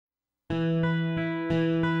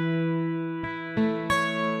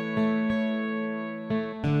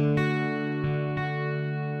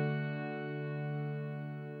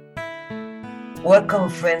Welcome,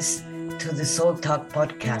 friends, to the Soul Talk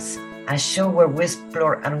podcast, a show where we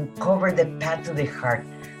explore and uncover the path to the heart,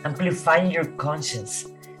 amplifying your conscience.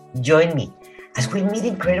 Join me as we meet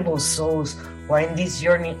incredible souls who are in this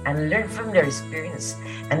journey and learn from their experience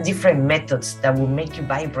and different methods that will make you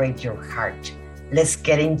vibrate your heart. Let's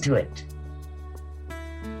get into it.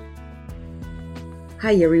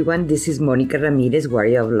 Hi, everyone. This is Monica Ramirez,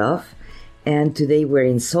 Warrior of Love, and today we're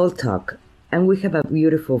in Soul Talk. And we have a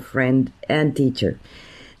beautiful friend and teacher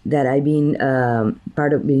that I've been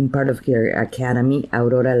part of her academy,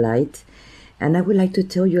 Aurora Light. And I would like to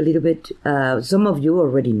tell you a little bit. Some of you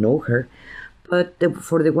already know her, but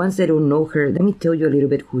for the ones that don't know her, let me tell you a little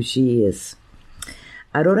bit who she is.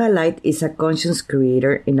 Aurora Light is a conscious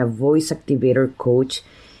creator and a voice activator coach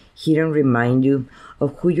here to remind you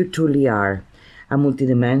of who you truly are. A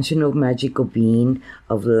multidimensional magical being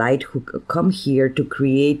of light who come here to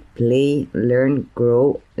create, play, learn,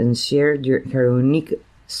 grow, and share her unique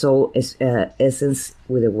soul essence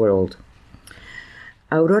with the world.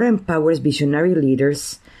 Aurora empowers visionary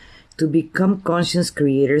leaders to become conscious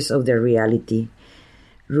creators of their reality,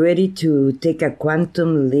 ready to take a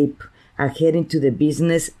quantum leap ahead into the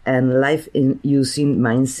business and life in using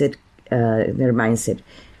their mindset.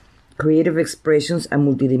 Creative expressions and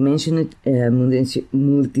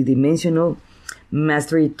multidimensional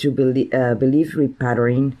mastery to belief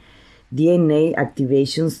repatterning, DNA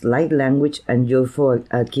activations, light language, and joyful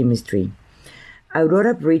chemistry.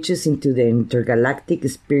 Aurora breaches into the intergalactic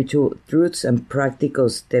spiritual truths and practical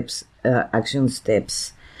steps, action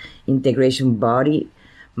steps, integration body,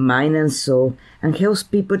 mind, and soul, and helps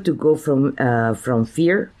people to go from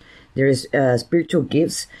fear, their spiritual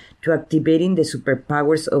gifts, to activating the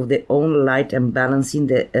superpowers of their own light and balancing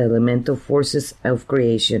the elemental forces of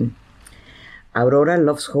creation. Aurora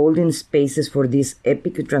loves holding spaces for these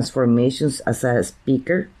epic transformations as a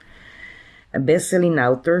speaker, a best-selling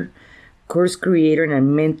author, course creator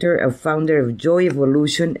and mentor, a founder of Joy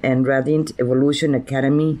Evolution and Radiant Evolution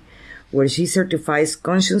Academy, where she certifies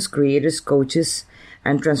conscious creators, coaches,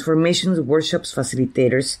 and transformations workshops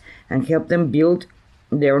facilitators and help them build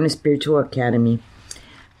their own spiritual academy.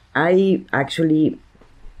 I actually,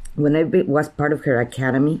 when I was part of her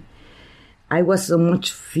academy, I was so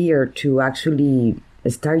much fear to actually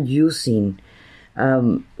start using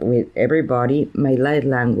with everybody my light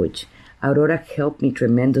language. Aurora helped me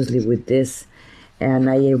tremendously with this, and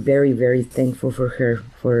I am very, very thankful for her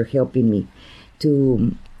for helping me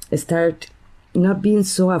to start not being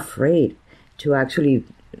so afraid to actually,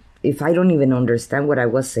 if I don't even understand what I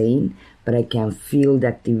was saying, but I can feel the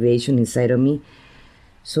activation inside of me.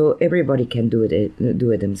 So everybody can do it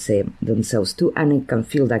themselves too, and it can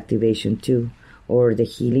feel the activation too, or the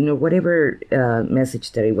healing, or whatever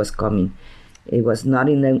message that it was coming. It was not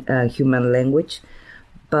in the human language,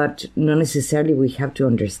 but not necessarily we have to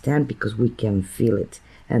understand because we can feel it,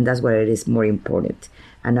 and that's what it is more important.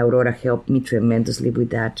 And Aurora helped me tremendously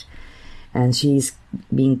with that, and she's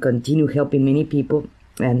been continue helping many people,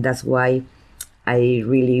 and that's why I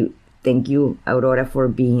really thank you, Aurora, for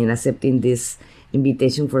being and accepting this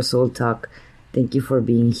invitation for Soul Talk. Thank you for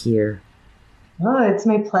being here. Oh, it's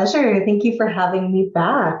my pleasure. Thank you for having me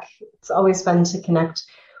back. It's always fun to connect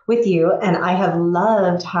with you. And I have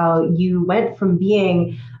loved how you went from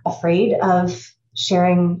being afraid of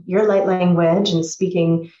sharing your light language and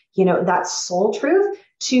speaking, that soul truth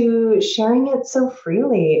to sharing it so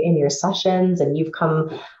freely in your sessions. And you've come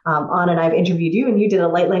on and I've interviewed you and you did a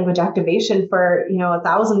light language activation for,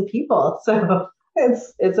 1,000 people. So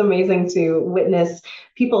it's amazing to witness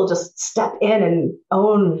people just step in and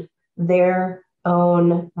own their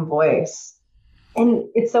own voice. And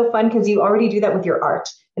it's so fun because you already do that with your art.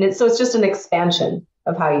 And it's just an expansion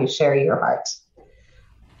of how you share your heart.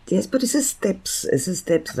 Yes, but it's a steps.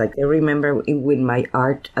 Like I remember with my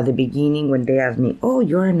art at the beginning when they asked me, "Oh,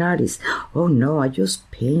 you're an artist." "Oh no, I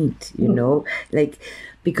just paint," like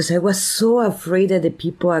because I was so afraid that the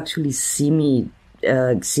people actually see me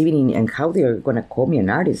exhibiting and how they're gonna call me an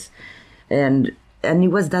artist, and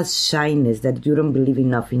it was that shyness that you don't believe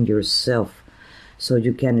enough in yourself, so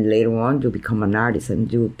you can later on you become an artist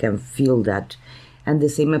and you can feel that, and the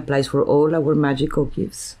same applies for all our magical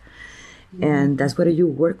gifts, and that's why you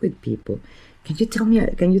work with people. Can you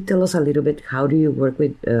tell us a little bit how do you work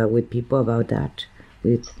with people about that,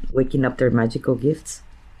 with waking up their magical gifts?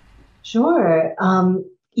 Sure.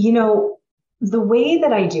 The way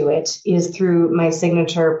that I do it is through my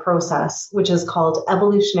signature process, which is called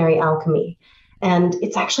evolutionary alchemy. And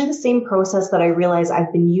it's actually the same process that I realize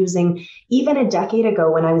I've been using even a decade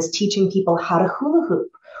ago when I was teaching people how to hula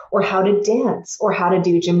hoop or how to dance or how to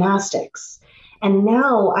do gymnastics. And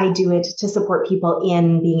now I do it to support people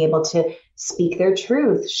in being able to speak their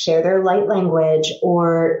truth, share their light language,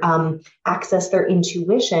 or access their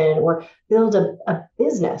intuition, or build a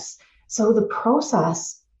business. So the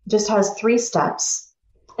process just has 3 steps.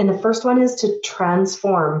 And the first one is to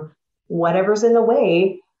transform whatever's in the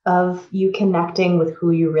way of you connecting with who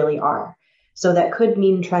you really are. So that could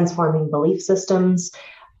mean transforming belief systems.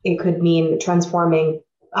 It could mean transforming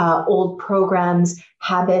old programs,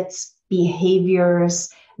 habits, behaviors,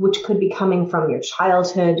 which could be coming from your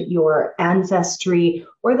childhood, your ancestry,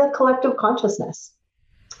 or the collective consciousness.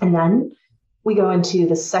 And then we go into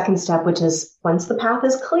the second step, which is once the path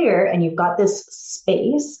is clear and you've got this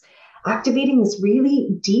space, activating this really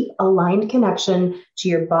deep aligned connection to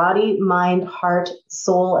your body, mind, heart,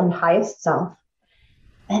 soul, and highest self.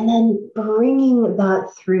 And then bringing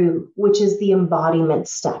that through, which is the embodiment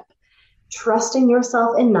step. Trusting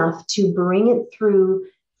yourself enough to bring it through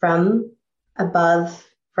from above,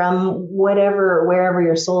 from wherever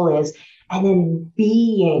your soul is, and then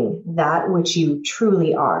being that which you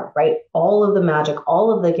truly are, right? All of the magic,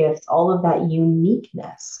 all of the gifts, all of that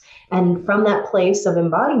uniqueness. And from that place of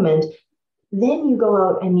embodiment, then you go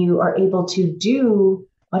out and you are able to do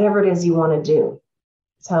whatever it is you want to do.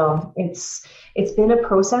 So it's been a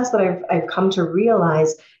process that I've come to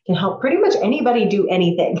realize can help pretty much anybody do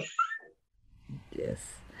anything. Yes.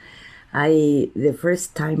 The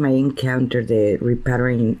first time I encountered the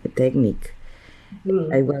repatterning technique,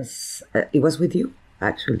 it was with you,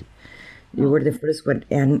 actually. You were the first one,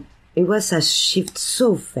 and it was a shift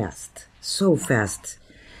so fast,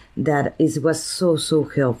 that it was so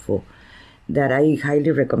helpful that I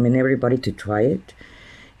highly recommend everybody to try it,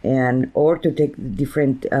 or to take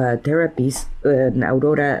different therapies.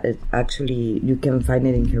 Aurora, actually, you can find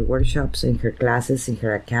it in her workshops, in her classes, in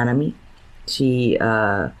her academy. She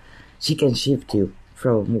can shift you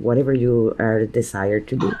from whatever you are desired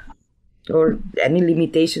to do, or any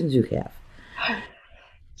limitations you have.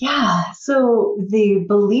 Yeah. So the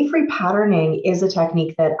belief repatterning is a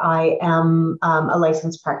technique that I am a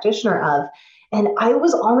licensed practitioner of. And I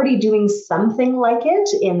was already doing something like it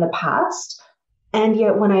in the past. And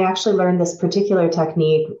yet when I actually learned this particular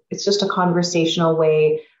technique, it's just a conversational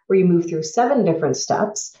way where you move through 7 different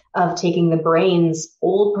steps of taking the brain's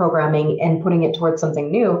old programming and putting it towards something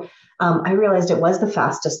new. I realized it was the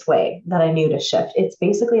fastest way that I knew to shift. It's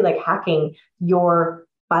basically like hacking your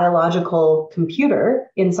biological computer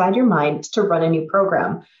inside your mind to run a new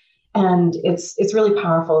program. And it's really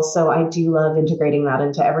powerful. So I do love integrating that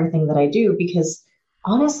into everything that I do, because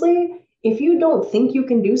honestly, if you don't think you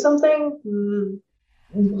can do something,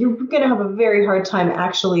 you're going to have a very hard time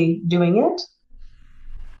actually doing it.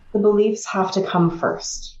 The beliefs have to come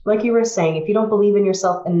first. Like you were saying, if you don't believe in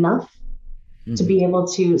yourself enough to be able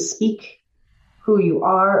to speak who you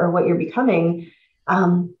are or what you're becoming,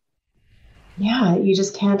 you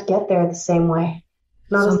just can't get there the same way.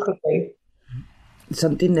 Not as quickly.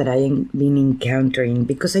 Something that I've been encountering,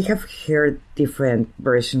 because I have heard different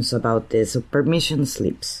versions about this, of permission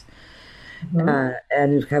slips.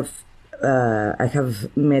 And I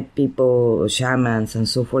have met people, shamans and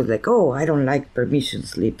so forth, like, oh, I don't like permission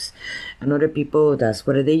slips. And other people, that's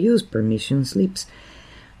what they use, permission slips.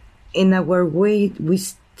 In our way, we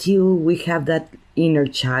have that inner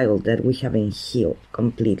child that we haven't healed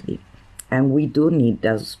completely. And we do need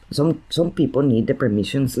those. Some people need the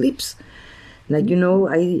permission slips. Like,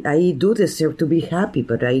 I do deserve to be happy,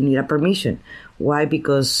 but I need a permission. Why?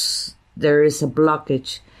 Because there is a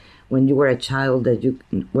blockage when you were a child that you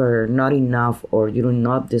were not enough or you do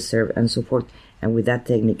not deserve and so forth. And with that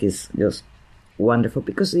technique is just wonderful,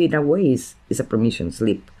 because in a way it's a permission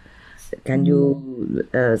slip. Can you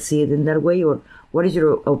see it in that way? Or what is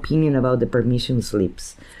your opinion about the permission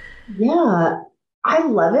slips? Yeah, I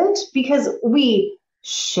love it, because we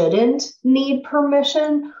shouldn't need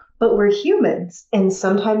permission, but we're humans, and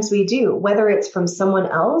sometimes we do, whether it's from someone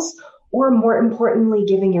else or, more importantly,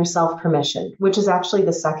 giving yourself permission, which is actually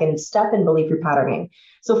the second step in belief repatterning.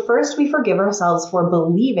 So first, we forgive ourselves for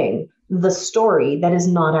believing the story that is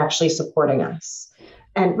not actually supporting us.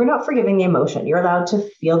 And we're not forgiving the emotion. You're allowed to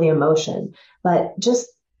feel the emotion, but just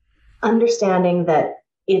understanding that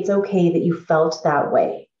it's okay that you felt that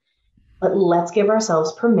way. But let's give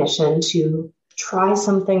ourselves permission to try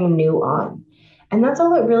something new on. And that's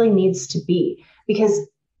all it really needs to be, because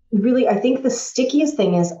really, I think the stickiest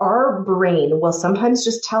thing is our brain will sometimes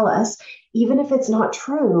just tell us, even if it's not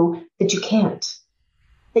true, that you can't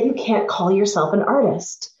call yourself an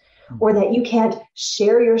artist, or that you can't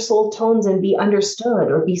share your soul tones and be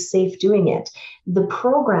understood or be safe doing it. The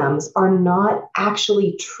programs are not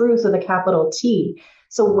actually truth with a capital T.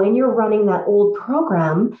 So when you're running that old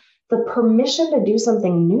program, the permission to do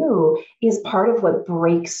something new is part of what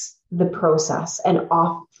breaks the process and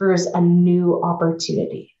offers a new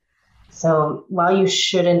opportunity. So while you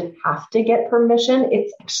shouldn't have to get permission,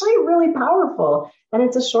 it's actually really powerful and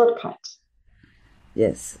it's a shortcut.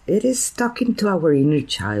 Yes, it is talking to our inner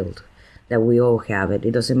child that we all have it.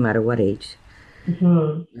 It doesn't matter what age. We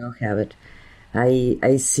all have it.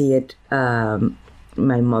 I see it.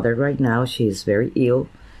 My mother right now, she is very ill,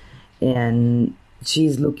 and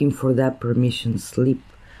she's looking for that permission slip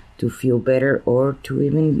to feel better or to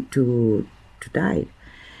even to die.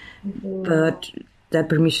 But that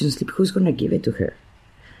permission slip, who's going to give it to her?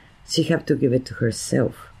 She have to give it to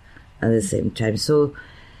herself at the same time. So,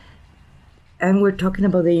 and we're talking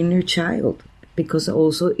about the inner child, because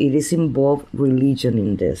also it is involved religion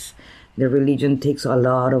in this. The religion takes a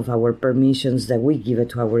lot of our permissions that we give it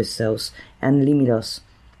to ourselves and limit us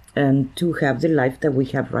and to have the life that we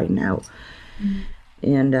have right now.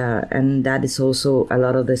 And that is also a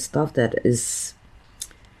lot of the stuff that is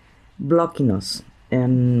blocking us.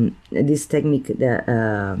 And this technique that,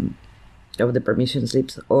 of the permission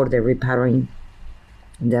slips or the repatterning,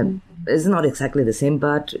 that is not exactly the same,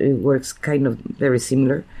 but it works kind of very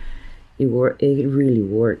similar. It really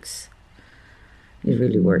works. It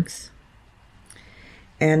really works.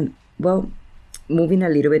 And, well, moving a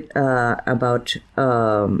little bit about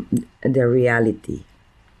the reality.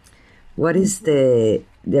 What is the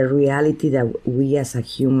reality that we as a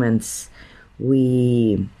humans,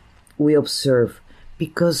 we observe?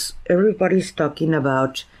 Because everybody's talking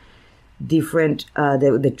about different,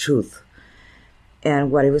 the truth.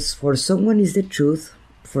 And what it was for someone is the truth,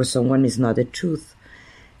 for someone is not the truth.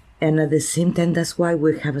 And at the same time, that's why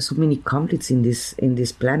we have so many conflicts in this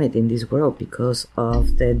planet, in this world, because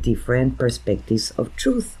of the different perspectives of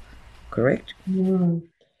truth. Correct?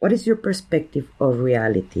 What is your perspective of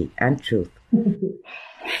reality and truth?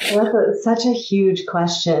 Well, that's such a huge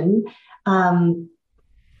question.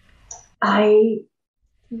 I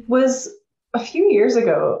was a few years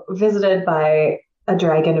ago visited by a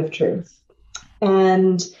dragon of truth.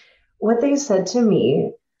 And what they said to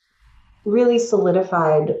me really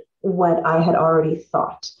solidified what I had already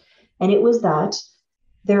thought. And it was that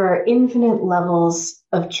there are infinite levels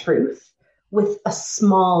of truth with a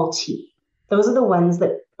small t. Those are the ones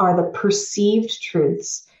that are the perceived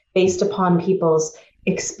truths based upon people's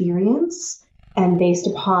experience and based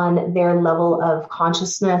upon their level of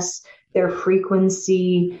consciousness, their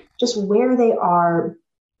frequency, just where they are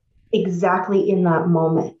exactly in that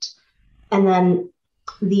moment. And then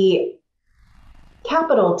the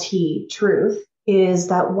capital T truth is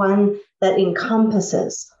that one that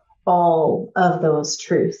encompasses all of those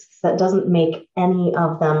truths, that doesn't make any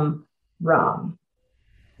of them wrong,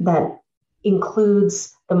 that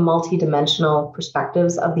includes the multidimensional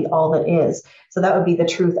perspectives of the all that is. So that would be the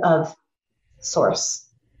truth of source,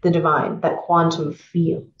 the divine, that quantum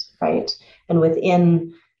field, right? And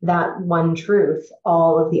within that one truth,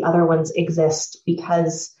 all of the other ones exist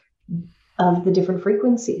because of the different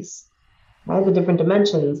frequencies, right? The different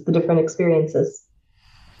dimensions, the different experiences.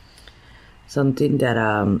 Something that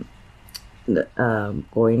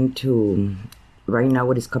going to right now,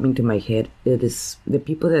 what is coming to my head, it is the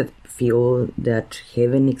people that feel that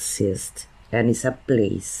heaven exists and is a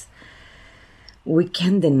place. We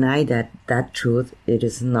can't deny that truth. It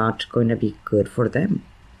is not going to be good for them,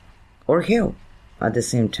 or hell at the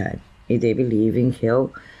same time. If they believe in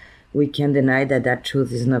hell, we can't deny that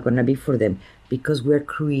truth is not going to be for them, because we're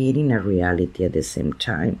creating a reality at the same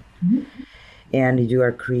time. And you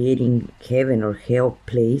are creating heaven or hell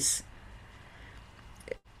place.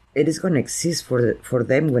 It is going to exist for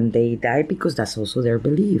them when they die, because that's also their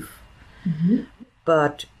belief.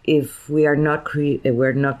 But if we are not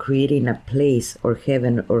we're not creating a place or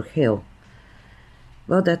heaven or hell,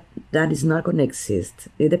 well, that is not going to exist.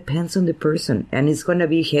 It depends on the person, and it's going to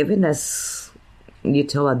be heaven as you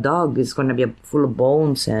tell a dog. It's going to be full of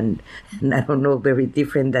bones and I don't know, very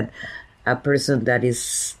different than a person that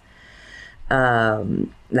is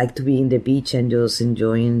like to be in the beach and just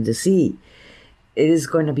enjoying the sea. It is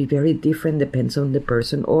going to be very different, depends on the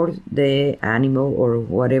person or the animal or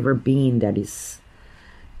whatever being that is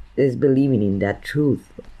believing in that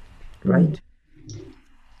truth, right?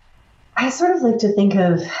 I sort of like to think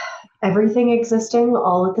of everything existing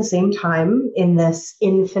all at the same time in this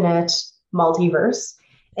infinite multiverse,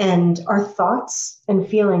 and our thoughts and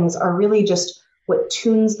feelings are really just what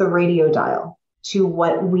tunes the radio dial to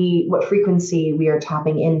what frequency we are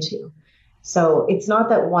tapping into. So it's not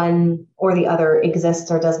that one or the other exists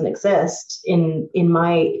or doesn't exist. In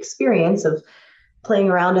my experience of playing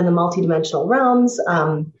around in the multidimensional realms,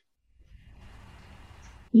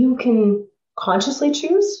 you can consciously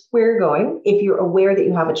choose where you're going if you're aware that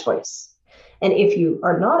you have a choice. And if you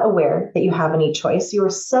are not aware that you have any choice,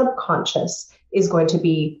 your subconscious is going to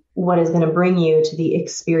be what is going to bring you to the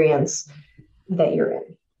experience that you're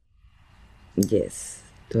in. Yes,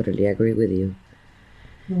 totally agree with you.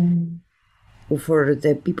 Mm. For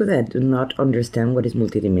the people that do not understand what is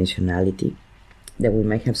multidimensionality, that we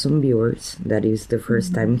might have some viewers that is the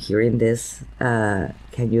first time hearing this,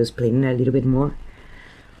 can you explain a little bit more?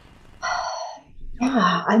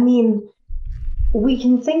 Yeah, I mean, we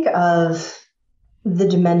can think of the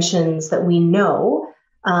dimensions that we know,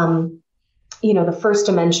 the first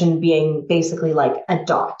dimension being basically like a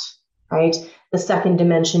dot, right? The second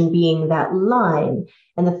dimension being that line,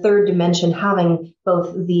 and the third dimension having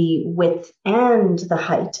both the width and the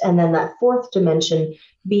height, and then that fourth dimension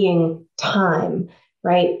being time,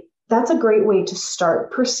 right? That's a great way to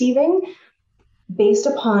start perceiving based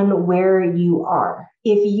upon where you are.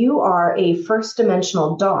 If you are a first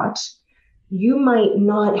dimensional dot, you might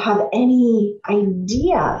not have any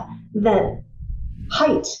idea that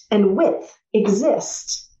height and width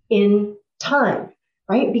exist in time,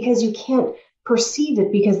 right? Because you can't perceive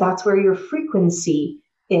it because that's where your frequency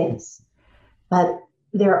is. But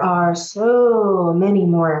there are so many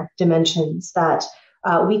more dimensions that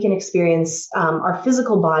we can experience. Our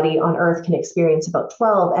physical body on Earth can experience about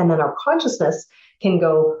 12, and then our consciousness can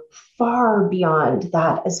go far beyond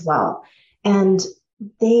that as well. And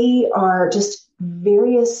they are just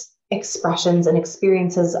various expressions and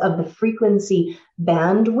experiences of the frequency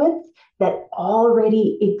bandwidth that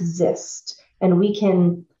already exist, and we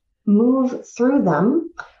can move through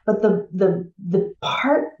them. But the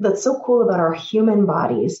part that's so cool about our human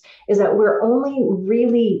bodies is that we're only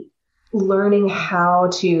really learning how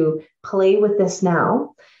to play with this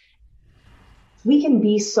now. We can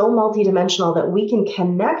be so multidimensional that we can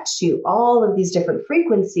connect to all of these different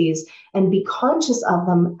frequencies and be conscious of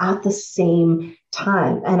them at the same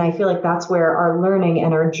time. And I feel like that's where our learning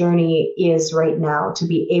and our journey is right now, to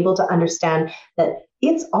be able to understand that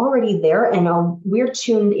it's already there, and we're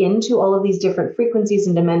tuned into all of these different frequencies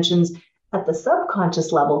and dimensions at the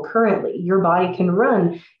subconscious level currently. Your body can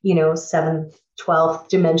run, 7th, 12th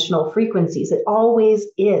dimensional frequencies. It always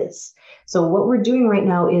is. So what we're doing right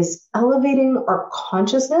now is elevating our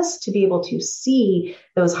consciousness to be able to see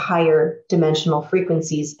those higher dimensional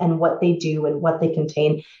frequencies and what they do and what they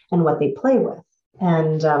contain and what they play with.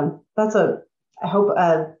 And that's I hope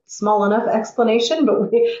a small enough explanation, but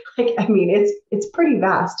it's pretty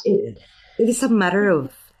vast. It is a matter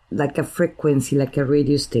of like a frequency, like a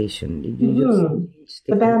radio station. You just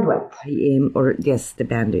the bandwidth. The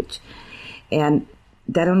bandwidth. And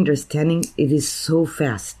that understanding, it is so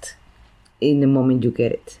fast in the moment you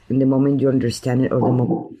get it, in the moment you understand it, or the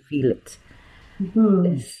moment you feel it.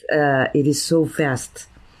 It is so fast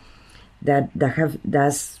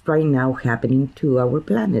that's right now happening to our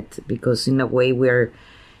planet, because in a way we're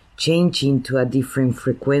changing to a different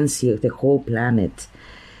frequency of the whole planet,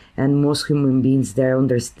 and most human beings, they're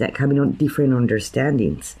having different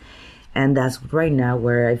understandings. And that's right now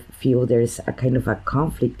where I feel there's a kind of a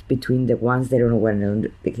conflict between the ones that don't know what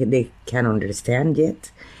they can't understand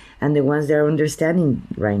yet, and the ones that are understanding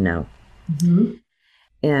right now.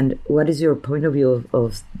 And what is your point of view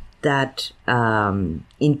of that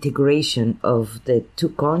integration of the two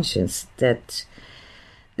conscious, that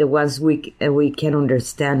the ones we can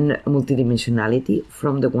understand multidimensionality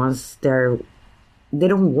from the ones they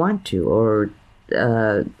don't want to, or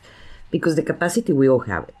because the capacity, we all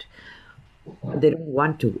have it. They don't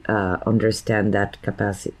want to understand that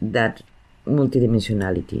capacity, that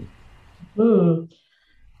multidimensionality.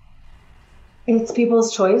 It's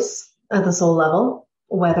people's choice at the soul level,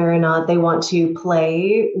 whether or not they want to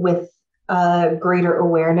play with greater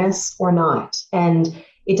awareness or not. And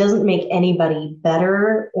it doesn't make anybody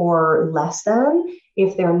better or less than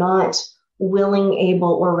if they're not willing,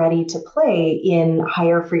 able, or ready to play in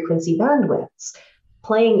higher frequency bandwidths.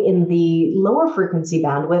 Playing in the lower frequency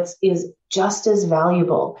bandwidths is just as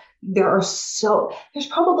valuable. There's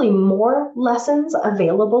probably more lessons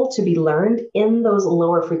available to be learned in those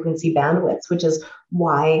lower frequency bandwidths, which is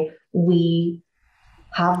why we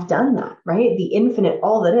have done that, right? The infinite,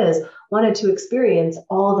 all that is, wanted to experience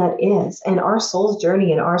all that is. And our soul's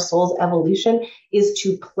journey and our soul's evolution is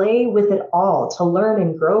to play with it all, to learn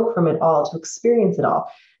and grow from it all, to experience it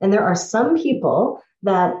all. And there are some people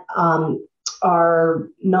that are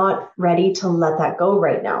not ready to let that go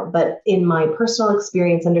right now. But in my personal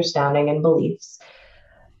experience, understanding, and beliefs,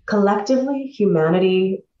 collectively,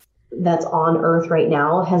 humanity that's on Earth right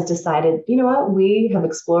now has decided, you know what, we have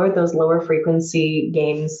explored those lower frequency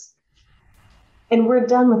games and we're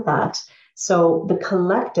done with that. So the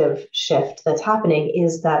collective shift that's happening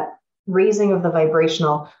is that raising of the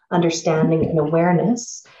vibrational understanding and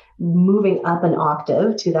awareness, moving up an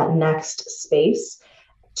octave to that next space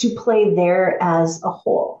to play there as a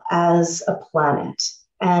whole, as a planet.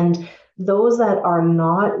 And those that are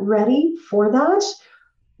not ready for that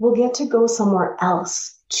will get to go somewhere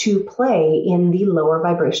else to play in the lower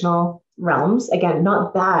vibrational realms. Again,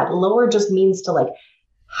 not bad. Lower just means to like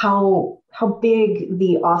how big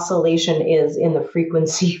the oscillation is in the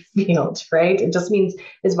frequency field, right? It just means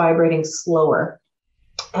it's vibrating slower.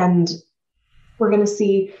 And we're going to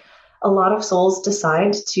see a lot of souls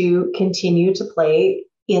decide to continue to play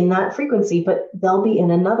in that frequency, but they'll be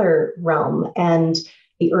in another realm. And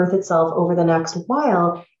the earth itself over the next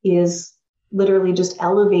while is literally just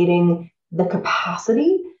elevating the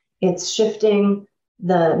capacity. It's shifting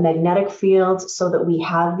the magnetic fields so that we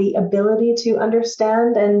have the ability to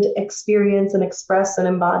understand and experience and express and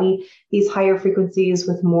embody these higher frequencies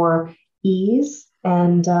with more ease.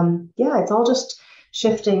 And it's all just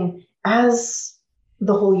shifting as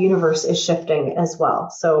the whole universe is shifting as well.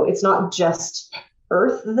 So it's not just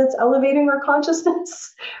Earth that's elevating our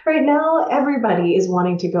consciousness right now. Everybody is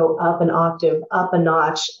wanting to go up an octave, up a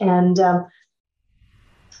notch. And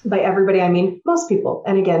by everybody, I mean most people.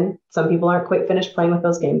 And again, some people aren't quite finished playing with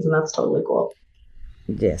those games, and that's totally cool.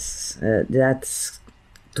 Yes, that's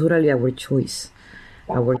totally our choice.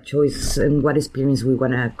 Our choice and what experience we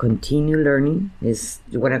want to continue learning is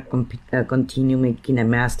you want to continue making a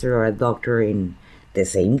master or a doctor in the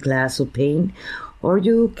same class of pain, or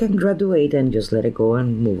you can graduate and just let it go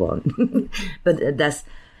and move on. But that's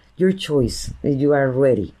your choice. You are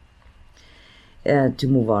ready to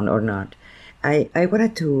move on or not. I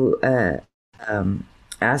wanted to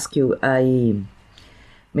ask you,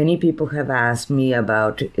 many people have asked me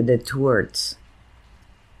about the two Earths.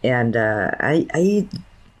 And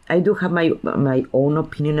I do have my own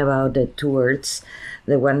opinion about the two Earths.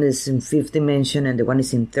 The one is in fifth dimension and the one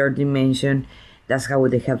is in third dimension. That's how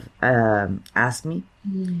they have asked me.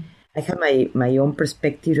 Mm. I have my own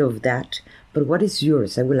perspective of that. But what is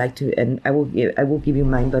yours? I would like to, and I will give you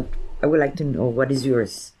mine, but I would like to know what is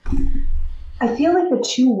yours. I feel like the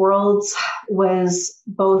two worlds was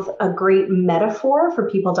both a great metaphor for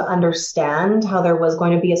people to understand how there was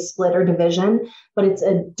going to be a split or division, but it's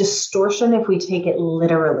a distortion if we take it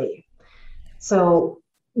literally. So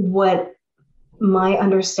what my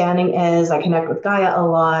understanding is, I connect with Gaia a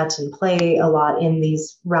lot and play a lot in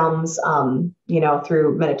these realms,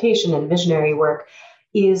 through meditation and visionary work,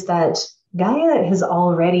 is that Gaia has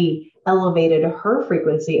already elevated her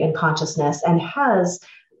frequency and consciousness and has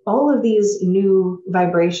all of these new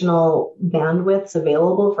vibrational bandwidths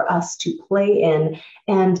available for us to play in,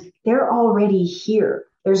 and they're already here.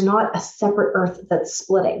 There's not a separate Earth that's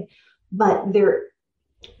splitting, but the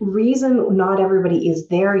reason not everybody is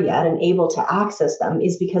there yet and able to access them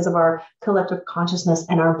is because of our collective consciousness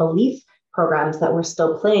and our belief programs that we're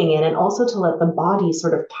still playing in, and also to let the body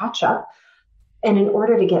sort of catch up. And in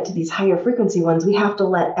order to get to these higher frequency ones, we have to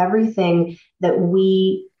let everything that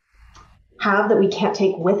we have that we can't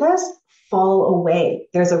take with us fall away.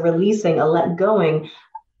 There's a releasing, a let going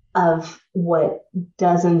of what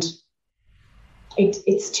doesn't,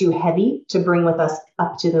 it's too heavy to bring with us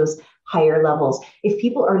up to those higher levels. If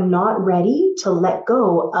people are not ready to let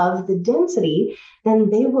go of the density, then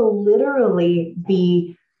they will literally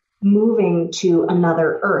be moving to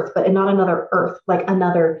another Earth, but not another Earth, like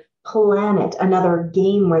another planet, another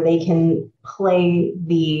game where they can play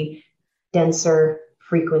the denser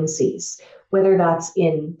frequencies, whether that's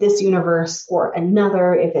in this universe or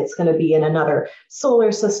another, if it's going to be in another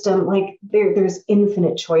solar system, like there's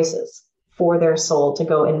infinite choices for their soul to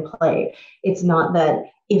go and play. It's not that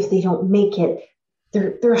if they don't make it,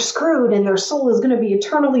 they're screwed and their soul is going to be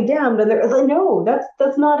eternally damned. And they're like, no,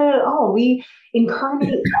 that's not it at all. We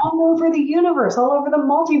incarnate all over the universe, all over the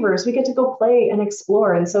multiverse. We get to go play and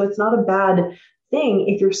explore. And so it's not a bad thing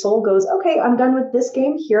if your soul goes, okay, I'm done with this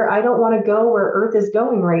game here. I don't want to go where Earth is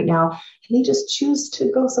going right now. And they just choose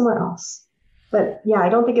to go somewhere else. But yeah, I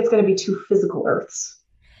don't think it's going to be two physical Earths.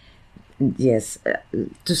 Yes.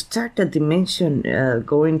 To start the dimension,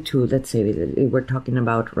 going to, let's say, we're talking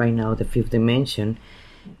about right now the fifth dimension,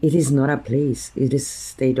 it is not a place. It is a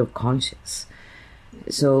state of conscious.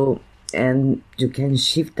 So, and you can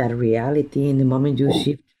shift that reality in the moment you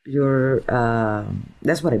shift your,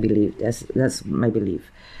 that's what I believe. That's my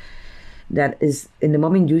belief. That is, in the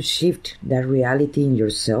moment you shift that reality in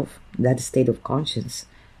yourself, that state of conscience,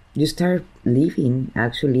 you start living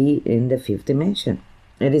actually in the fifth dimension.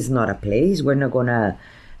 It is not a place. We're not going to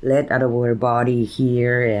let out of our body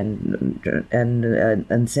here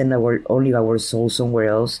and send only our soul somewhere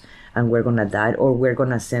else, and we're gonna die, or we're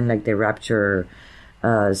gonna send like the rapture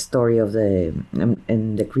story of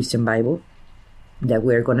in the Christian Bible, that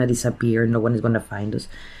we're gonna disappear, no one is gonna find us.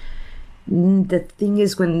 The thing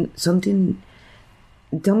is, when something,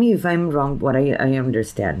 tell me if I'm wrong, what I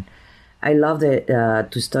understand. I love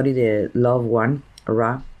to study the Love One,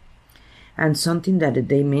 Ra, and something that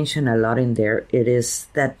they mention a lot in there, it is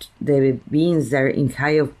that the beings that are in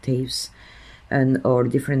high octaves or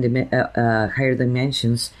different higher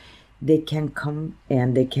dimensions, they can come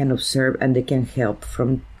and they can observe and they can help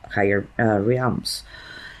from higher realms.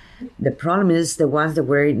 The problem is the ones that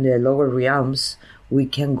were in the lower realms, we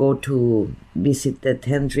can go to visit the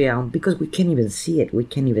 10th realm because we can't even see it. We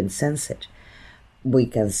can't even sense it. We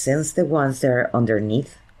can sense the ones that are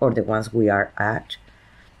underneath or the ones we are at.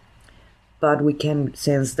 But we can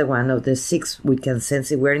sense the one of the 6. We can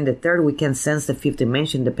sense it. We're in the 3rd. We can sense the 5th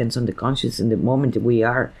dimension. Depends on the conscious in the moment we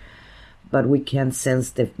are. But we can't sense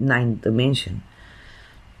the 9th dimension.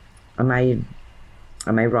 Am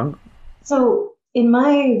I wrong? So in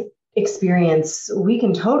my experience, we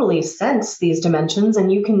can totally sense these dimensions,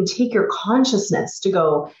 and you can take your consciousness to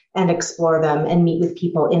go and explore them and meet with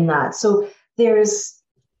people in that. So there's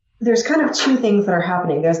kind of 2 things that are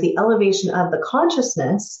happening. There's the elevation of the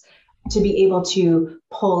consciousness to be able to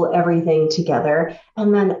pull everything together.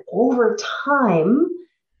 And then over time,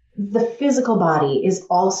 the physical body is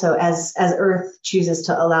also, as Earth chooses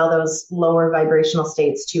to allow those lower vibrational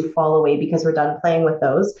states to fall away because we're done playing with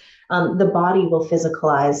those, the body will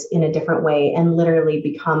physicalize in a different way and literally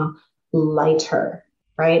become lighter,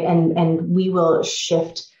 right? And we will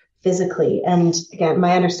shift physically. And again,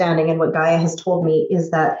 my understanding and what Gaia has told me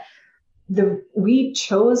is that we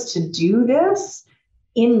chose to do this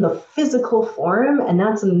in the physical form, and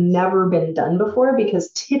that's never been done before,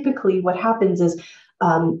 because typically what happens is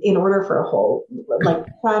in order for a whole like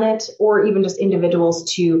planet or even just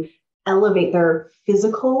individuals to elevate their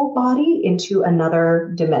physical body into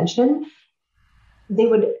another dimension, they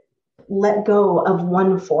would let go of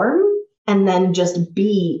one form and then just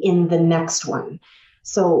be in the next one.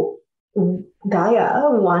 So Gaia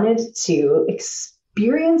wanted to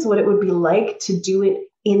experience what it would be like to do it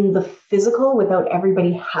in the physical without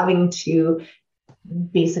everybody having to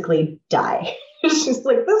basically die. She's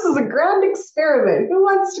like, this is a grand experiment. Who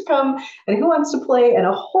wants to come and who wants to play? And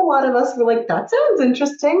a whole lot of us were like, that sounds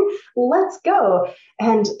interesting. Let's go.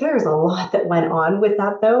 And there's a lot that went on with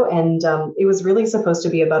that, though. And it was really supposed to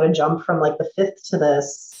be about a jump from like the 5th to the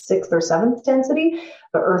 6th or 7th density.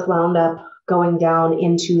 But Earth wound up going down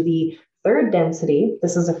into the 3rd density.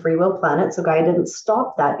 This is a free will planet. So Gaia didn't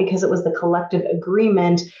stop that because it was the collective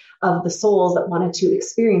agreement of the souls that wanted to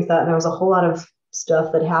experience that. And there was a whole lot of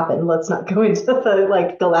stuff that happened. Let's not go into the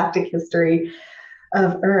like galactic history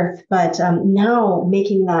of Earth, but now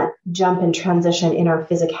making that jump and transition in our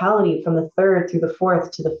physicality from the 3rd through the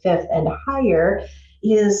 4th to the 5th and higher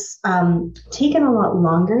is taken a lot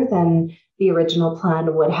longer than the original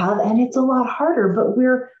plan would have, and it's a lot harder, but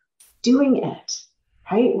we're doing it,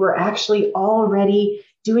 right? We're actually already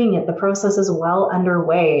doing it. The process is well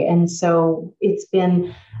underway, and so it's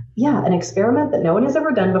been an experiment that no one has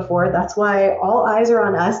ever done before. That's why all eyes are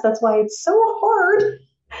on us. That's why it's so hard.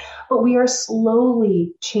 But we are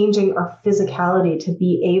slowly changing our physicality to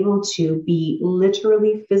be able to be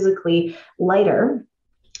literally physically lighter.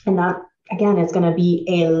 And that, again, is going to be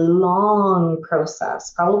a long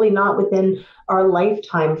process, probably not within our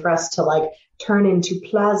lifetime for us to like turn into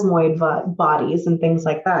plasmoid bodies and things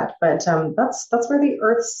like that. But that's where the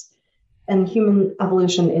Earth's and human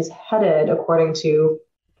evolution is headed, according to,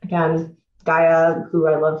 again, Gaia, who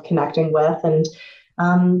I love connecting with. And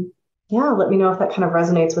let me know if that kind of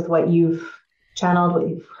resonates with what you've channeled, what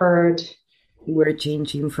you've heard. We're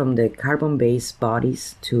changing from the carbon-based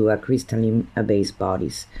bodies to crystalline-based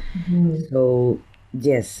bodies. Mm-hmm. So,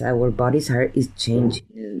 yes, our bodies is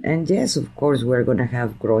changing. And yes, of course, we're going to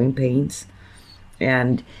have growing pains.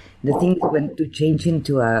 And the thing is, when to change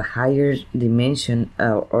into a higher dimension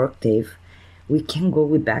or octave, we can go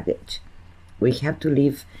with baggage. We have to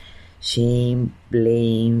leave shame,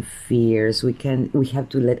 blame, fears. We have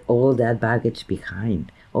to let all that baggage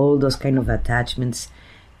behind, all those kind of attachments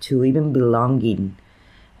to even belonging.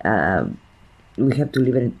 We have to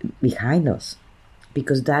leave it behind us,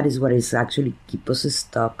 because that is what is actually keep us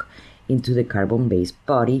stuck into the carbon-based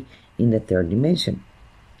body in the 3rd dimension.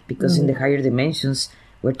 Because in the higher dimensions,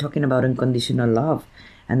 we're talking about unconditional love.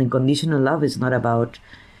 And unconditional love is not about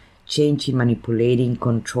changing, manipulating,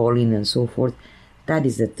 controlling, and so forth. That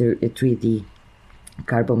is the 3D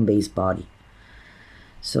carbon-based body.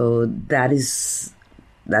 So that is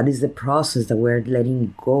that is the process that we're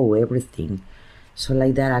letting go everything. So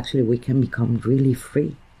like that, actually, we can become really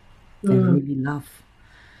free and really love.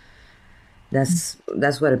 That's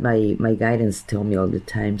what my guidance tell me all the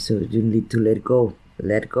time. So you need to let go,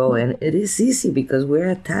 and it is easy because we're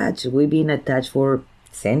attached. We've been attached for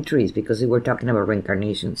centuries because we're talking about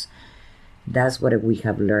reincarnations. That's what we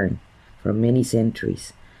have learned for many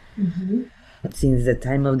centuries. Since the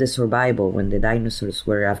time of the survival, when the dinosaurs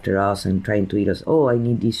were after us and trying to eat us. Oh, I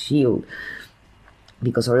need this shield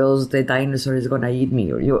because or else the dinosaur is gonna eat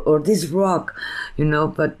me, or this rock,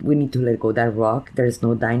 But we need to let go that rock. There's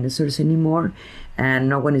no dinosaurs anymore, and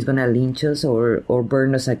no one is gonna lynch us or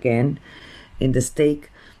burn us again in the stake.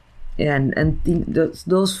 And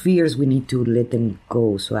those fears, we need to let them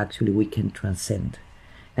go, so actually we can transcend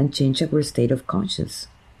and change our state of conscious.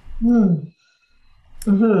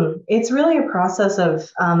 It's really a process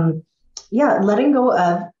of, letting go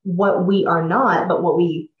of what we are not, but what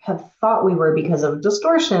we have thought we were because of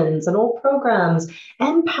distortions and old programs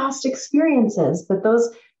and past experiences. But those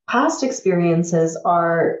past experiences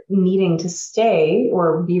are needing to stay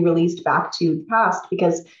or be released back to the past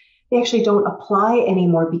because they actually don't apply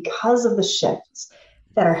anymore because of the shifts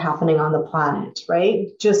that are happening on the planet, right?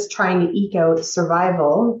 Just trying to eke out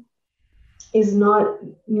survival is not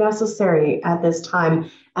necessary at this time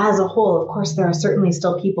as a whole. Of course, there are certainly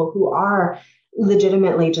still people who are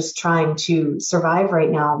legitimately just trying to survive right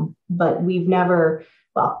now, but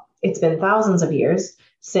it's been thousands of years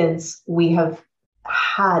since we have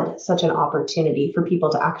had such an opportunity for people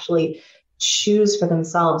to actually choose for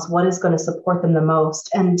themselves what is going to support them the most.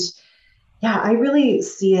 And I really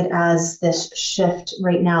see it as this shift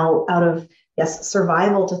right now out of, yes,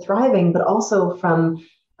 survival to thriving, but also from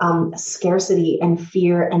scarcity and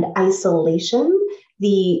fear and isolation,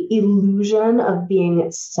 the illusion of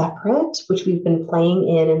being separate, which we've been playing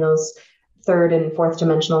in those third and fourth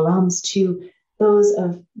dimensional realms, to those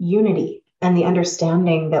of unity and the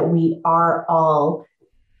understanding that we are all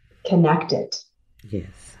connected. Yes.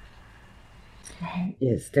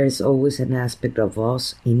 Yes, there's always an aspect of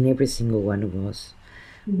us in every single one of us.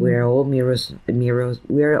 We're all mirrors. We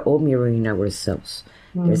are all mirroring ourselves.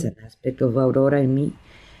 There's an aspect of Aurora in me,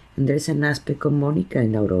 and there's an aspect of Monica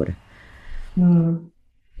in Aurora. And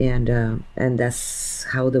that's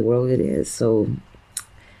how the world it is. So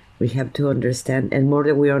we have to understand, and more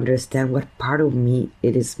that we understand what part of me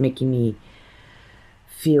it is making me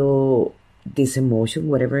feel this emotion,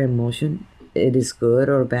 whatever emotion, it is good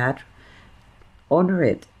or bad, honor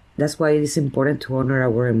it. That's why it is important to honor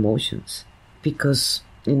our emotions, because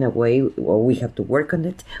in a way, or we have to work on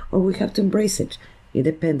it or we have to embrace it. It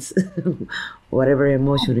depends, whatever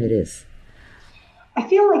emotion it is. I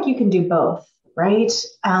feel like you can do both, right?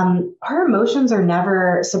 Our emotions are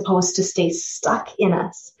never supposed to stay stuck in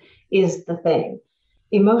us, is the thing.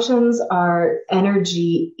 Emotions are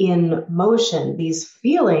energy in motion. These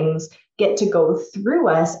feelings get to go through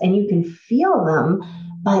us and you can feel them,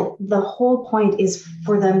 but the whole point is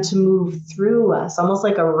for them to move through us, almost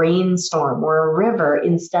like a rainstorm or a river,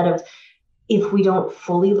 instead of if we don't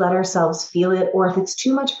fully let ourselves feel it, or if it's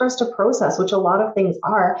too much for us to process, which a lot of things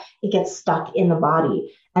are, it gets stuck in the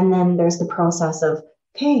body. And then there's the process of,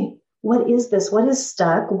 okay, what is this? What is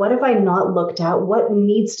stuck? What have I not looked at? What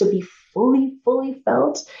needs to be fully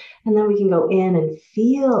felt? And then we can go in and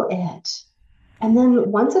feel it. And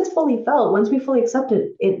then once it's fully felt, once we fully accept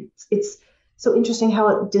it, it's so interesting how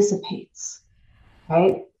it dissipates,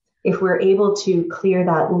 right? If we're able to clear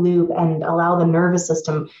that loop and allow the nervous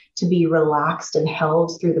system to be relaxed and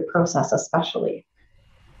held through the process, especially.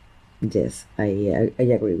 Yes, I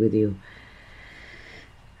agree with you.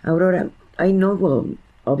 Aurora, I know, well,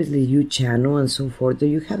 obviously you channel and so forth. Do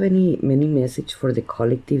you have any message for the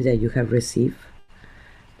collective that you have received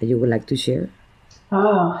that you would like to share?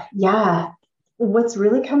 Oh, yeah. What's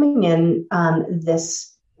really coming in this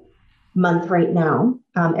month right now,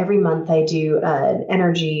 every month I do an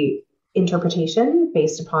energy interpretation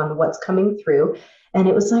based upon what's coming through. And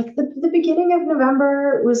it was like the beginning of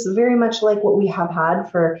November was very much like what we have had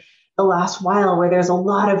for the last while, where there's a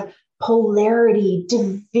lot of polarity,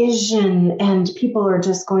 division, and people are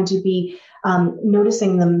just going to be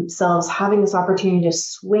noticing themselves having this opportunity to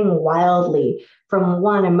swing wildly from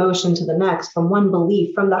one emotion to the next, from one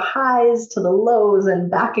belief, from the highs to the lows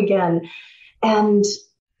and back again. And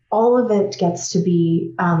all of it gets to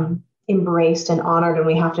be embraced and honored, and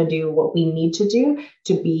we have to do what we need to do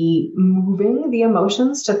to be moving the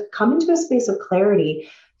emotions to come into a space of clarity.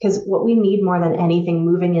 Because what we need more than anything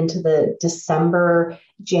moving into the December,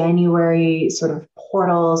 January sort of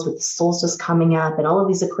portals with the solstice coming up and all of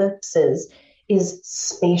these eclipses is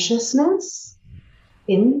spaciousness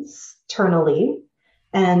internally,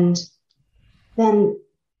 And then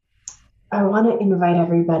I want to invite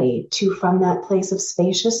everybody to, from that place of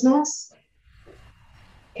spaciousness,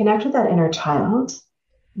 connect with that inner child,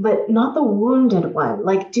 but not the wounded one.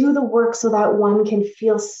 Like, do the work so that one can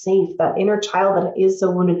feel safe, that inner child that is so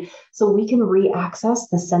wounded, so we can re-access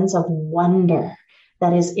the sense of wonder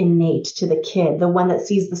that is innate to the kid, the one that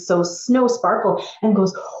sees the snow sparkle and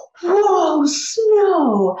goes, whoa,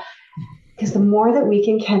 snow. Because the more that we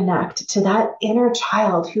can connect to that inner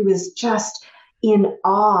child who is just in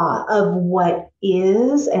awe of what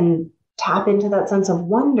is and tap into that sense of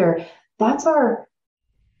wonder, that's our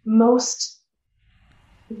most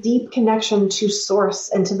deep connection to source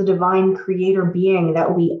and to the divine creator being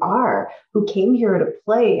that we are, who came here to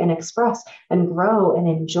play and express and grow and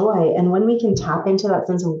enjoy. And when we can tap into that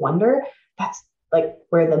sense of wonder, that's like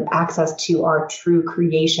where the access to our true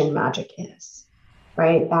creation magic is,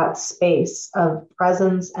 right? That space of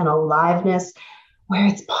presence and aliveness where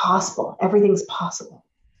it's possible. Everything's possible.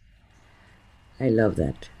 I love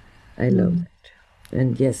that. I love that.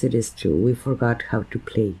 And yes, it is true. We forgot how to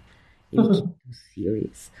play. It became too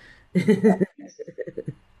serious.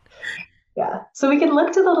 Yeah. So we can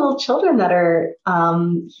look to the little children that are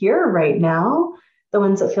here right now, the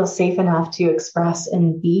ones that feel safe enough to express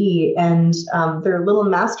and be, and they're little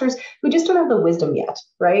masters who just don't have the wisdom yet,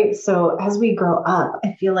 right? So as we grow up,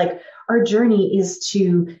 I feel like our journey is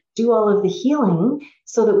to do all of the healing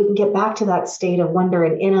so that we can get back to that state of wonder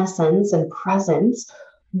and innocence and presence,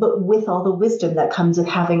 but with all the wisdom that comes with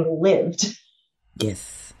having lived.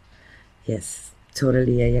 Yes,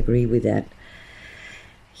 totally. I agree with that.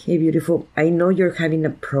 Hey, beautiful. I know you're having a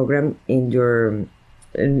program in the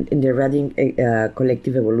Reading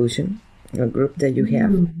Collective Evolution group that you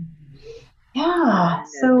have. Yeah.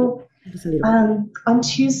 So on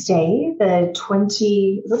Tuesday, the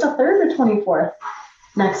 3rd or 24th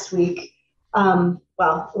next week.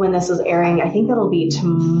 Well, when this is airing, I think that'll be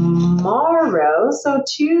tomorrow. So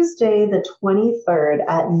Tuesday, the 23rd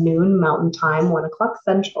at noon Mountain Time, 1 o'clock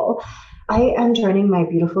Central, I am joining my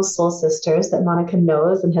beautiful soul sisters that Monica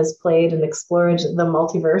knows and has played and explored the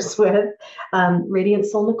multiverse with, Radiant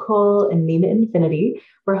Soul Nicole and Nina Infinity.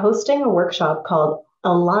 We're hosting a workshop called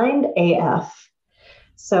Aligned AF.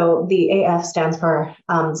 So the AF stands for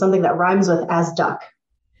something that rhymes with as duck,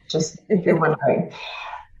 just if you're wondering.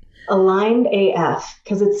 Aligned AF,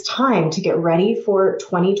 because it's time to get ready for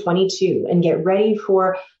 2022 and get ready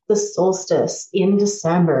for the solstice in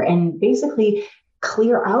December and basically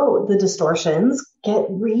clear out the distortions, get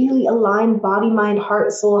really aligned body, mind,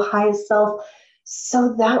 heart, soul, highest self,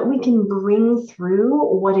 so that we can bring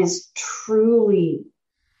through what is truly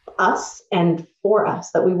us and for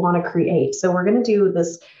us that we want to create. So we're going to do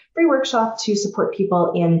this free workshop to support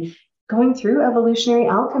people in going through evolutionary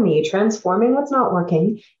alchemy, transforming what's not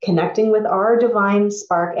working, connecting with our divine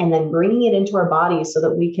spark, and then bringing it into our bodies so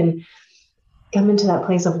that we can come into that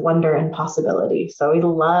place of wonder and possibility. So we'd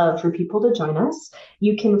love for people to join us.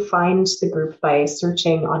 You can find the group by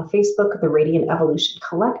searching on Facebook, the Radiant Evolution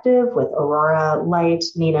Collective with Aurora Light,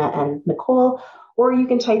 Nina, and Nicole, or you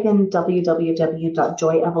can type in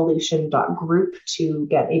www.joyevolution.group to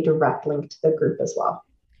get a direct link to the group as well.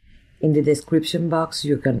 In the description box,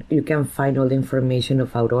 you can find all the information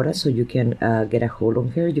of Aurora, so you can get a hold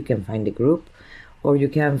on her. You can find the group, or you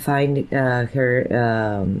can find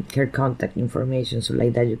her contact information. So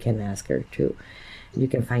like that, you can ask her too. You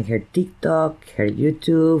can find her TikTok, her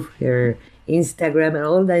YouTube, her Instagram, and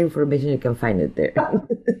all that information. You can find it there.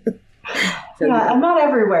 So, yeah, I'm not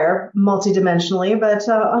everywhere multidimensionally, but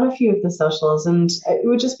on a few of the socials. And it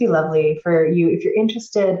would just be lovely for you, if you're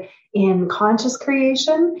interested in conscious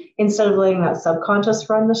creation, instead of letting that subconscious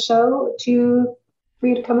run the show, for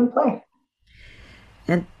you to come and play.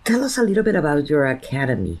 And tell us a little bit about your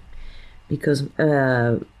academy, because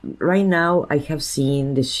right now I have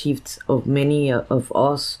seen the shifts of many of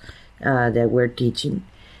us that we're teaching,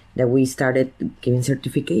 that we started giving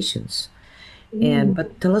certifications.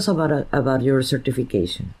 But tell us about your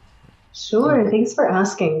certification. Sure. Thanks for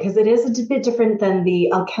asking, because it is a bit different than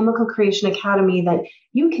the Alchemical Creation Academy that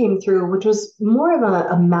you came through, which was more of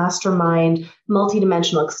a mastermind,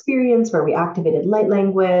 multidimensional experience where we activated light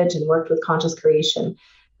language and worked with conscious creation.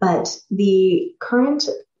 But the current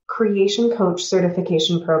creation coach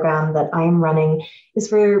certification program that I am running is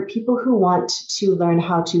for people who want to learn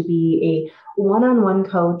how to be a one-on-one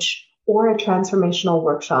coach or a transformational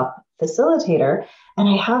workshop facilitator. And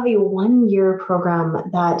I have a 1-year program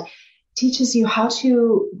that teaches you how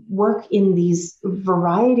to work in these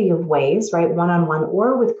variety of ways, right? One-on-one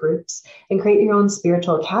or with groups, and create your own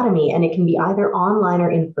spiritual academy. And it can be either online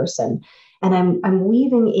or in person. And I'm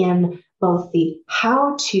weaving in both the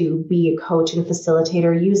how to be a coach and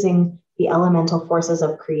facilitator using the elemental forces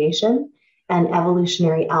of creation and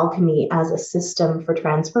evolutionary alchemy as a system for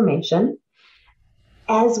transformation,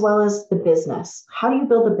 as well as the business. How do you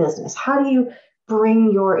build a business? How do you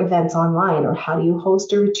bring your events online, or how do you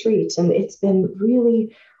host a retreat? And it's been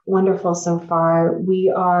really wonderful so far.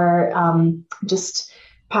 We are just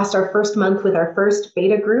past our first month with our first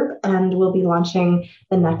beta group, and we'll be launching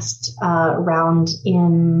the next round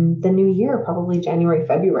in the new year, probably January,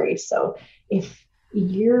 February. So if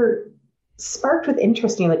you're sparked with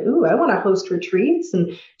interest and you're like, ooh, I want to host retreats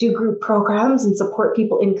and do group programs and support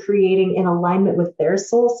people in creating in alignment with their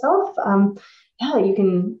soul self, you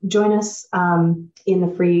can join us in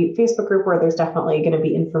the free Facebook group, where there's definitely going to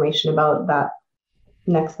be information about that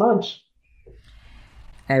next launch.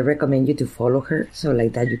 I recommend you to follow her, so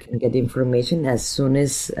like that you can get information as soon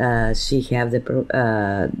as she have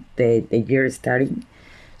the year starting,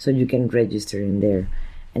 so you can register in there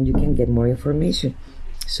and you can get more information.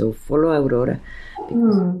 So follow Aurora,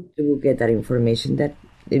 because you will get that information that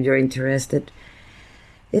if you're interested.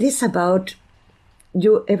 It is about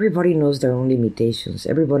you. Everybody knows their own limitations.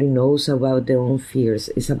 Everybody knows about their own fears.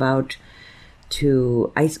 It's about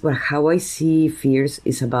how I see fears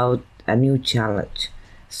is about a new challenge,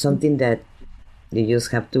 something that you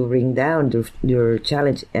just have to bring down your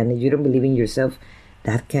challenge. And if you don't believe in yourself,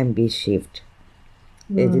 that can be shifted.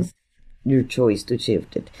 It is your choice to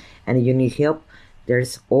shift it. And if you need help,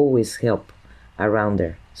 there's always help around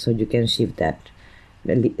there, so you can shift that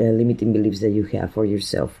limiting beliefs that you have for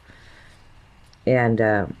yourself. And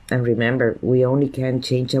remember, we only can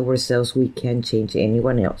change ourselves. We can't change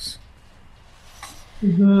anyone else.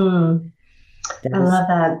 Mm-hmm. I love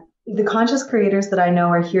that. The conscious creators that I know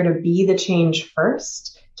are here to be the change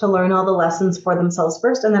first, to learn all the lessons for themselves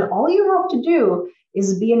first, and then all you have to do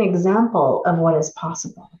is be an example of what is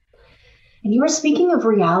possible. And you were speaking of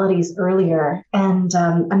realities earlier, and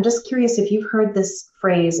I'm just curious if you've heard this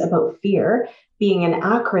phrase about fear being an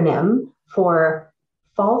acronym for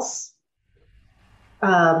false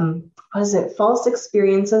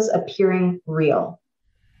experiences appearing real.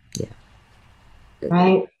 Yeah.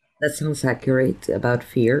 Right? That sounds accurate about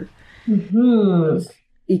fear. Mm-hmm.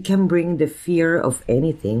 It can bring the fear of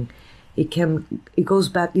anything. It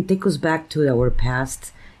takes us back to our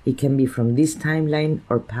past. It can be from this timeline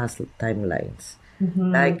or past timelines.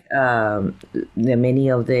 Mm-hmm. Like many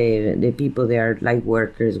of the people, they are light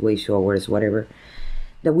workers, way showers, whatever,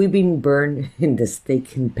 that we've been burned in the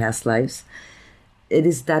stake in past lives. It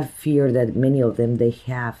is that fear that many of them, they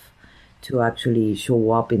have to actually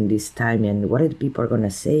show up in this time. And what are the people going to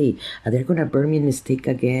say? Are they going to burn me in the stake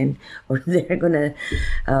again? Or they're going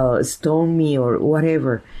to stone me or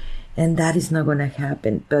whatever? And that is not going to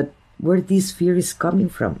happen. But where this fear is coming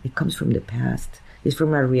from, it comes from the past. It's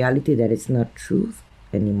from a reality that is not truth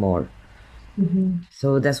anymore. Mm-hmm.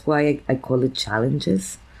 So that's why I call it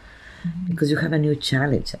challenges, because you have a new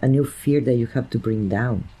challenge, a new fear that you have to bring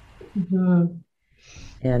down. Mm-hmm.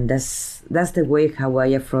 And that's the way how I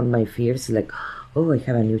affront my fears. Like, oh, I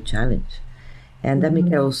have a new challenge. And that makes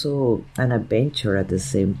it also an adventure at the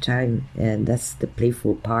same time. And that's the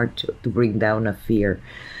playful part, to bring down a fear.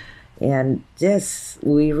 And yes,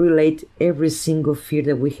 we relate every single fear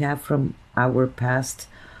that we have from our past,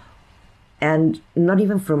 and not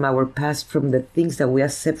even from our past, from the things that we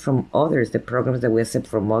accept from others, the programs that we accept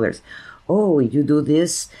from others. Oh, you do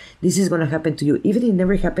this is going to happen to you. Even if it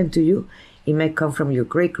never happened to you, it might come from your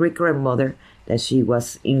great-great-grandmother that she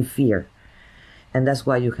was in fear. And that's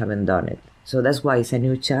why you haven't done it. So that's why it's a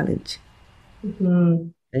new challenge. Mm-hmm.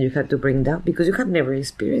 And you have to bring that because you have never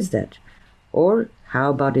experienced that. Or how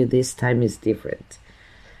about it this time is different?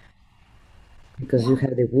 Because you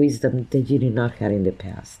have the wisdom that you did not have in the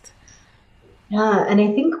past. Yeah, and I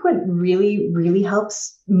think what really, really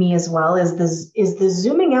helps me as well is the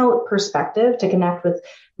zooming out perspective to connect with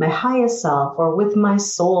my highest self or with my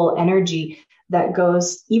soul energy that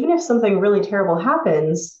goes, even if something really terrible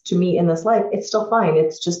happens to me in this life, it's still fine.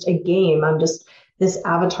 It's just a game. I'm just this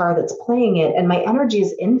avatar that's playing it, and my energy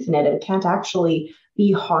is infinite and can't actually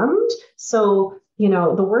be harmed. So,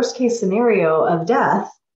 the worst case scenario of death,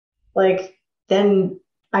 like then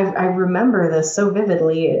I remember this so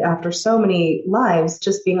vividly after so many lives,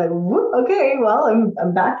 just being like, okay, well,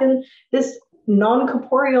 I'm back in this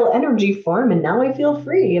non-corporeal energy form, and now I feel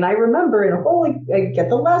free, and I remember, and I get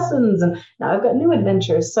the lessons, and now I've got new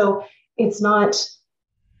adventures. So it's not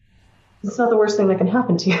the worst thing that can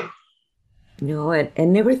happen to you. No,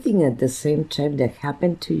 and everything at the same time that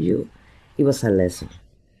happened to you, it was a lesson.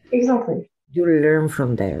 Exactly. You learn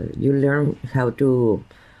from there. You learn how to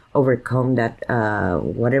overcome that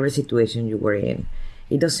whatever situation you were in.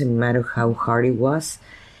 it doesn't matter how hard it was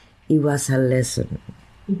a lesson.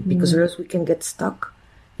 Because or else we can get stuck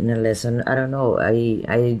in a lesson. I don't know.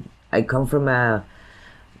 I come from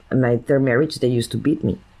my third marriage. They used to beat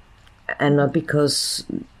me, and not because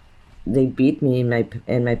they beat me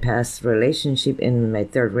in my past relationship. In my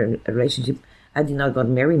third relationship, I did not got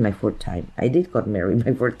married my fourth time. I did got married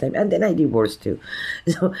my fourth time, and then I divorced too.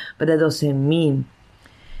 So, but that doesn't mean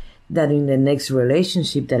that in the next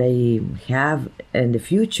relationship that I have in the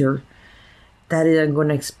future, that I'm going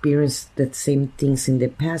to experience the same things in the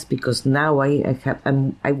past, because now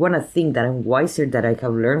I want to think that I'm wiser, that I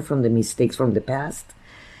have learned from the mistakes from the past,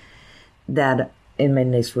 that in my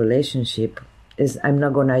next relationship is I'm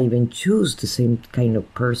not going to even choose the same kind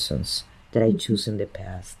of persons that I choose in the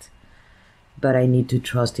past. But I need to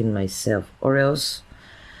trust in myself, or else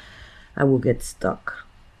I will get stuck.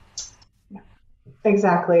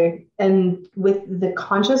 Exactly. And with the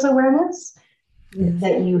conscious awareness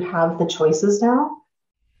that you have the choices now,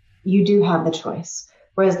 you do have the choice.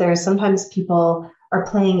 Whereas there's sometimes people are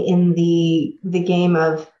playing in the game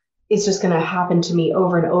of, it's just going to happen to me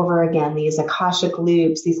over and over again, these akashic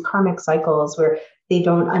loops, these karmic cycles where they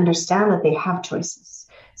don't understand that they have choices.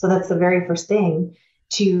 So that's the very first thing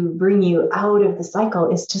to bring you out of the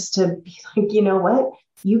cycle, is just to be like, you know what?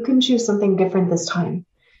 You can choose something different this time.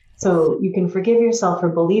 So you can forgive yourself for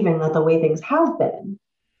believing that the way things have been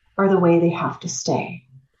are the way they have to stay.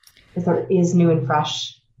 Because there is new and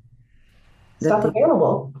fresh stuff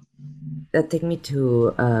available. That take me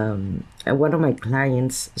to one of my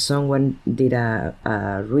clients. Someone did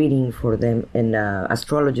a reading for them, an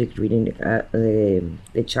astrology reading,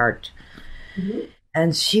 the chart.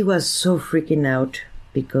 And she was so freaking out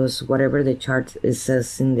because whatever the chart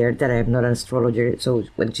says in there, that I am not an astrologer. So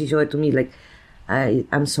when she showed it to me, like,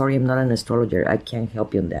 I'm sorry, I'm not an astrologer. I can't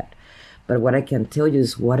help you on that. But what I can tell you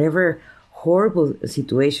is whatever horrible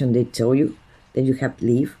situation they tell you that you have to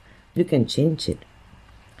leave, you can change it.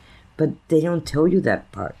 But they don't tell you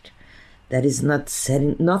that part. That is not set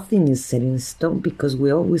in, nothing is set in stone, because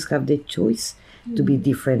we always have the choice to be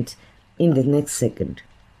different in the next second.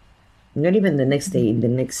 Not even the next day, in the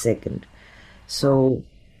next second. So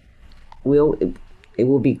it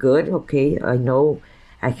will be good. Okay, I know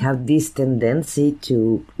I have this tendency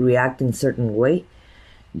to react in a certain way.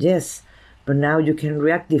 Yes, but now you can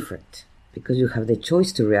react different because you have the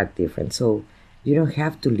choice to react different. So you don't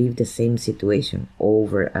have to live the same situation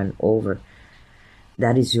over and over.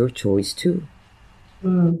 That is your choice too.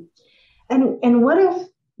 And what if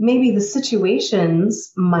maybe the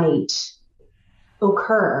situations might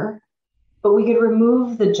occur, but we could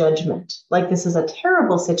remove the judgment? Like, this is a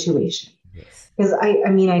terrible situation. Because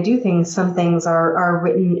I do think some things are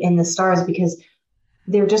written in the stars because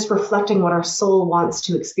they're just reflecting what our soul wants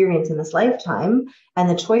to experience in this lifetime. And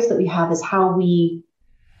the choice that we have is how we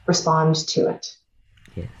respond to it.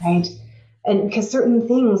 Yes. Right? And because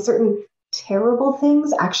certain terrible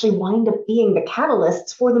things actually wind up being the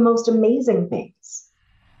catalysts for the most amazing things.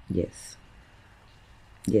 Yes.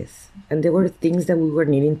 Yes. And there were things that we were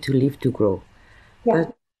needing to live to grow. Yeah.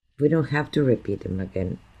 But we don't have to repeat them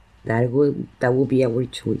again. That will be our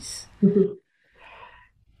choice.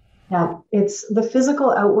 Yeah, it's the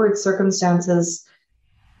physical outward circumstances,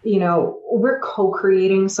 we're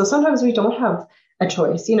co-creating. So sometimes we don't have a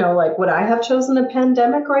choice, like, would I have chosen a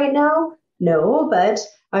pandemic right now? No, but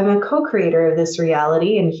I'm a co-creator of this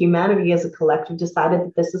reality, and humanity as a collective decided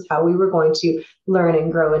that this is how we were going to learn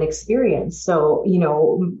and grow and experience. So,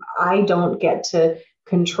 I don't get to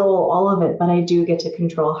control all of it, but I do get to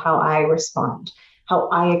control how I respond, how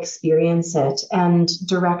I experience it, and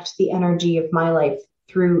direct the energy of my life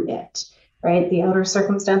through it, right? The outer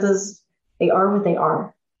circumstances, they are what they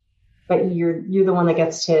are, but you're the one that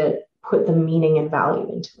gets to put the meaning and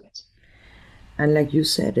value into it. And like you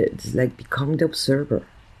said, it's like become the observer,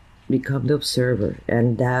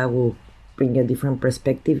 and that will bring a different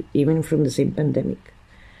perspective, even from the same pandemic.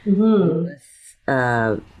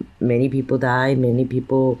 Many people died, many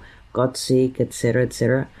people got sick, etc.,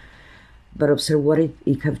 etc. But observe what it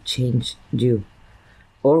have changed you,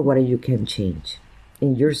 or what you can change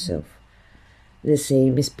in yourself. The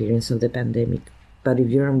same experience of the pandemic. But if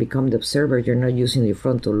you don't become the observer, you're not using the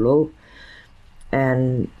frontal lobe,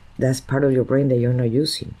 and that's part of your brain that you're not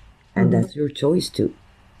using, and that's your choice too.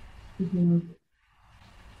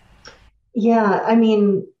 Yeah,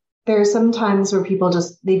 there are some times where people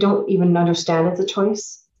they don't even understand it's a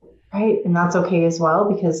choice, right? And that's okay as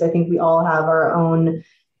well, because I think we all have our own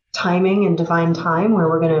timing and divine time where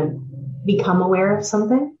we're going to become aware of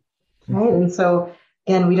something, right? And so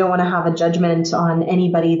again, we don't want to have a judgment on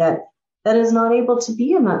anybody that that is not able to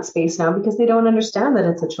be in that space now because they don't understand that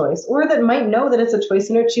it's a choice, or that might know that it's a choice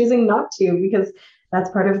and are choosing not to because that's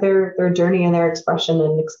part of their journey and their expression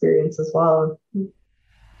and experience as well.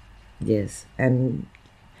 Yes. And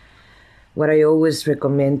what I always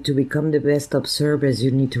recommend, to become the best observers,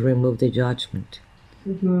 you need to remove the judgment.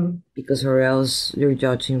 Mm-hmm. Because or else you're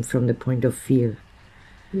judging from the point of fear.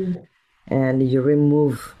 Mm. And you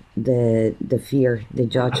remove the fear, the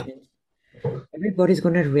judgment. Everybody's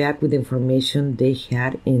going to react with the information they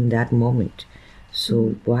had in that moment.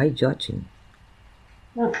 So why judging?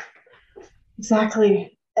 Yeah,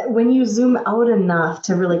 exactly. When you zoom out enough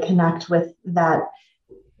to really connect with that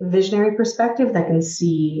visionary perspective that can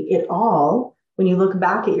see it all, when you look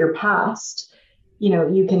back at your past,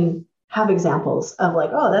 you can have examples of like,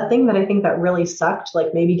 oh, that thing that I think that really sucked,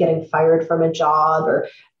 like maybe getting fired from a job or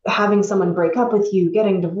having someone break up with you,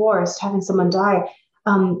 getting divorced, having someone die.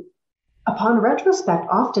 Upon retrospect,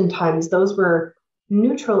 oftentimes those were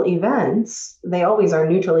neutral events. They always are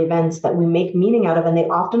neutral events that we make meaning out of, and they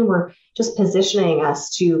often were just positioning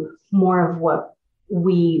us to more of what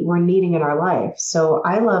we were needing in our life. So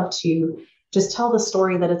I love to just tell the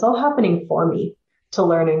story that it's all happening for me to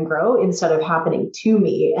learn and grow instead of happening to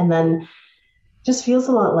me. And then just feels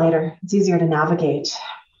a lot lighter. It's easier to navigate.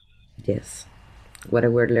 Yes. What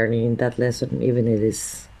we're learning in that lesson, even if it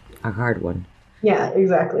is a hard one. Yeah,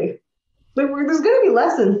 exactly. But there's going to be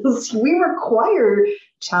lessons. We require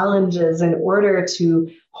challenges in order to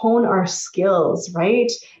hone our skills, right?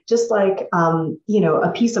 Just like,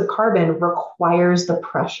 a piece of carbon requires the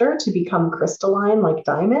pressure to become crystalline like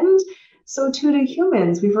diamond. So too do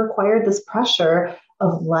humans. We've required this pressure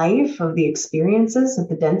of life, of the experiences, of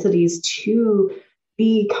the densities to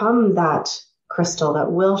become that crystal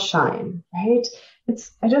that will shine, right?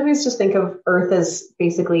 I always just think of Earth as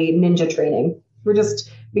basically ninja training. We're just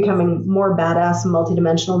becoming more badass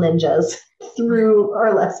multidimensional ninjas through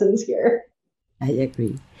our lessons here. I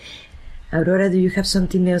agree. Aurora, do you have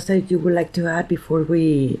something else that you would like to add before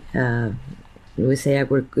we say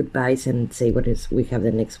our goodbyes and say what is we have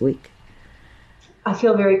the next week? I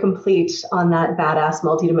feel very complete on that badass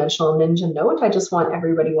multidimensional ninja note. I just want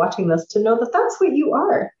everybody watching this to know that that's what you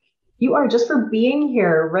are. You are, just for being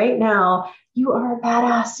here right now. You are a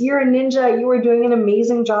badass. You're a ninja. You are doing an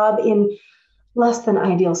amazing job in less than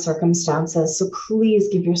ideal circumstances. So please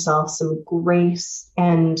give yourself some grace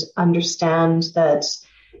and understand that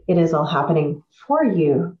it is all happening for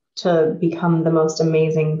you to become the most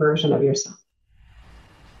amazing version of yourself.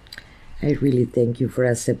 I really thank you for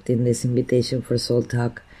accepting this invitation for Soul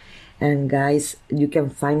Talk. And guys, you can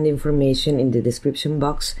find the information in the description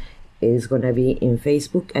box. It's going to be in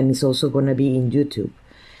Facebook and it's also going to be in YouTube.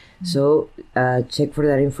 So check for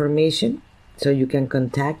that information. So you can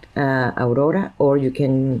contact Aurora, or you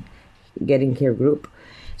can get in her group.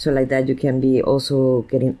 So like that, you can be also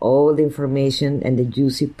getting all the information and the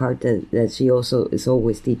juicy part that she also is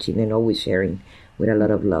always teaching and always sharing with a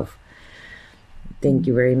lot of love. Thank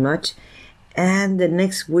you very much. And the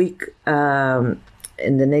next week, in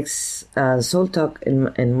the next Soul Talk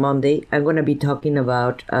in Monday, I'm going to be talking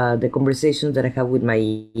about the conversations that I have with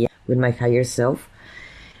my higher self.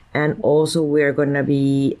 And also we're going to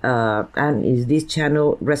be, and if this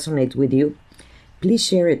channel resonates with you, please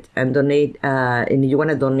share it and donate. And if you want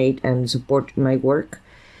to donate and support my work,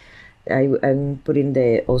 I'm putting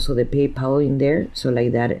also the PayPal in there. So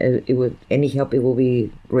like that, any help, it will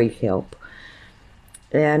be great help.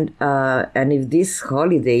 And if these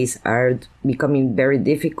holidays are becoming very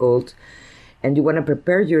difficult and you want to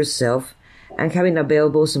prepare yourself, I'm having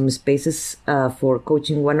available some spaces for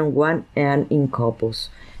coaching one-on-one and in couples.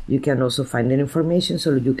 You can also find that information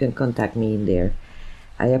so you can contact me in there.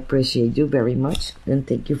 I appreciate you very much and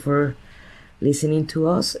thank you for listening to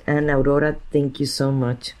us. And Aurora, thank you so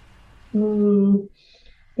much.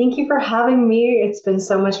 Thank you for having me. It's been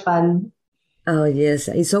so much fun. Oh, yes.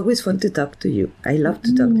 It's always fun to talk to you. I love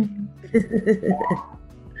to talk to you.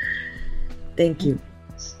 Thank you.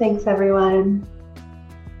 Thanks, everyone.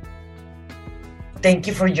 Thank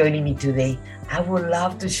you for joining me today. I would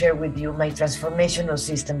love to share with you my transformational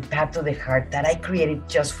system, Path to the Heart, that I created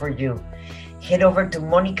just for you. Head over to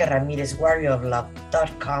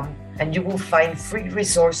MonicaRamirezWarriorOfLove.com and you will find free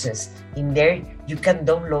resources. In there, you can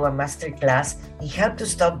download a masterclass in how to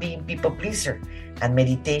stop being people pleaser and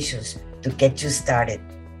meditations to get you started.